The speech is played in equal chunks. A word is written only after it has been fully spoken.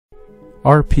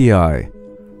RPI,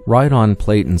 Ride-On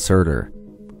Plate Inserter.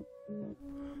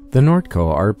 The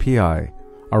Nordco RPI,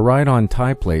 a ride-on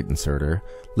tie plate inserter,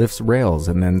 lifts rails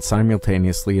and then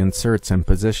simultaneously inserts and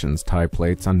positions tie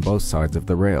plates on both sides of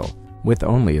the rail, with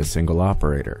only a single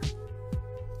operator.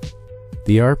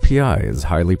 The RPI is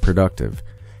highly productive,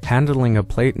 handling a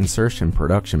plate insertion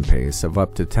production pace of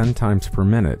up to 10 times per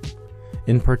minute.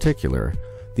 In particular,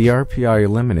 the RPI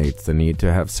eliminates the need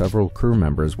to have several crew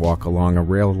members walk along a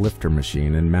rail lifter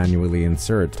machine and manually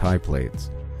insert tie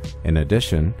plates. In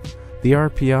addition, the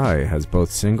RPI has both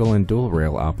single and dual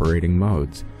rail operating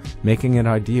modes, making it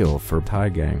ideal for tie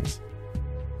gangs.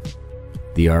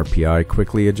 The RPI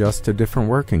quickly adjusts to different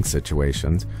working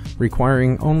situations,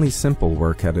 requiring only simple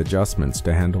workhead adjustments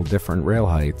to handle different rail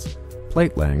heights,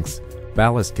 plate lengths,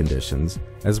 ballast conditions,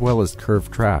 as well as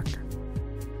curved track.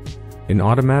 In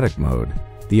automatic mode,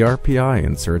 the RPI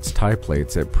inserts tie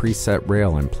plates at preset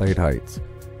rail and plate heights.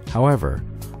 However,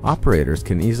 operators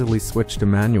can easily switch to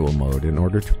manual mode in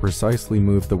order to precisely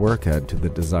move the workhead to the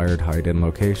desired height and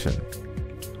location.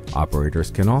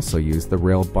 Operators can also use the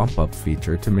rail bump-up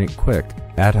feature to make quick,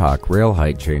 ad hoc rail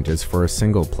height changes for a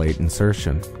single plate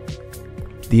insertion.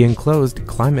 The enclosed,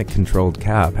 climate-controlled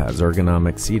cab has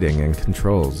ergonomic seating and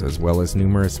controls, as well as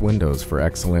numerous windows for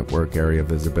excellent work area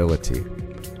visibility.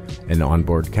 An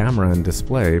onboard camera and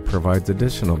display provides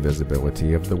additional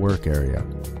visibility of the work area.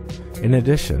 In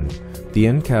addition, the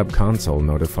in-cab console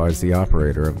notifies the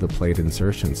operator of the plate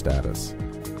insertion status.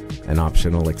 An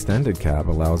optional extended cab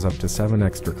allows up to 7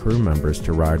 extra crew members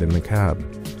to ride in the cab,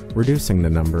 reducing the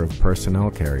number of personnel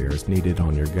carriers needed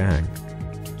on your gang.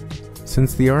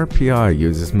 Since the RPI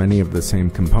uses many of the same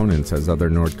components as other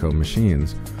Nordco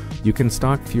machines, you can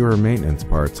stock fewer maintenance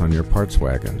parts on your parts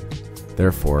wagon.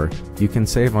 Therefore, you can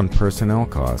save on personnel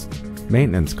costs,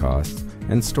 maintenance costs,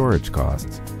 and storage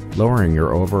costs, lowering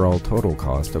your overall total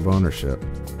cost of ownership.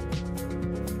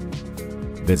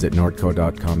 Visit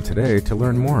Nordco.com today to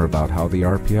learn more about how the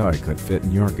RPI could fit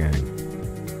in your gang.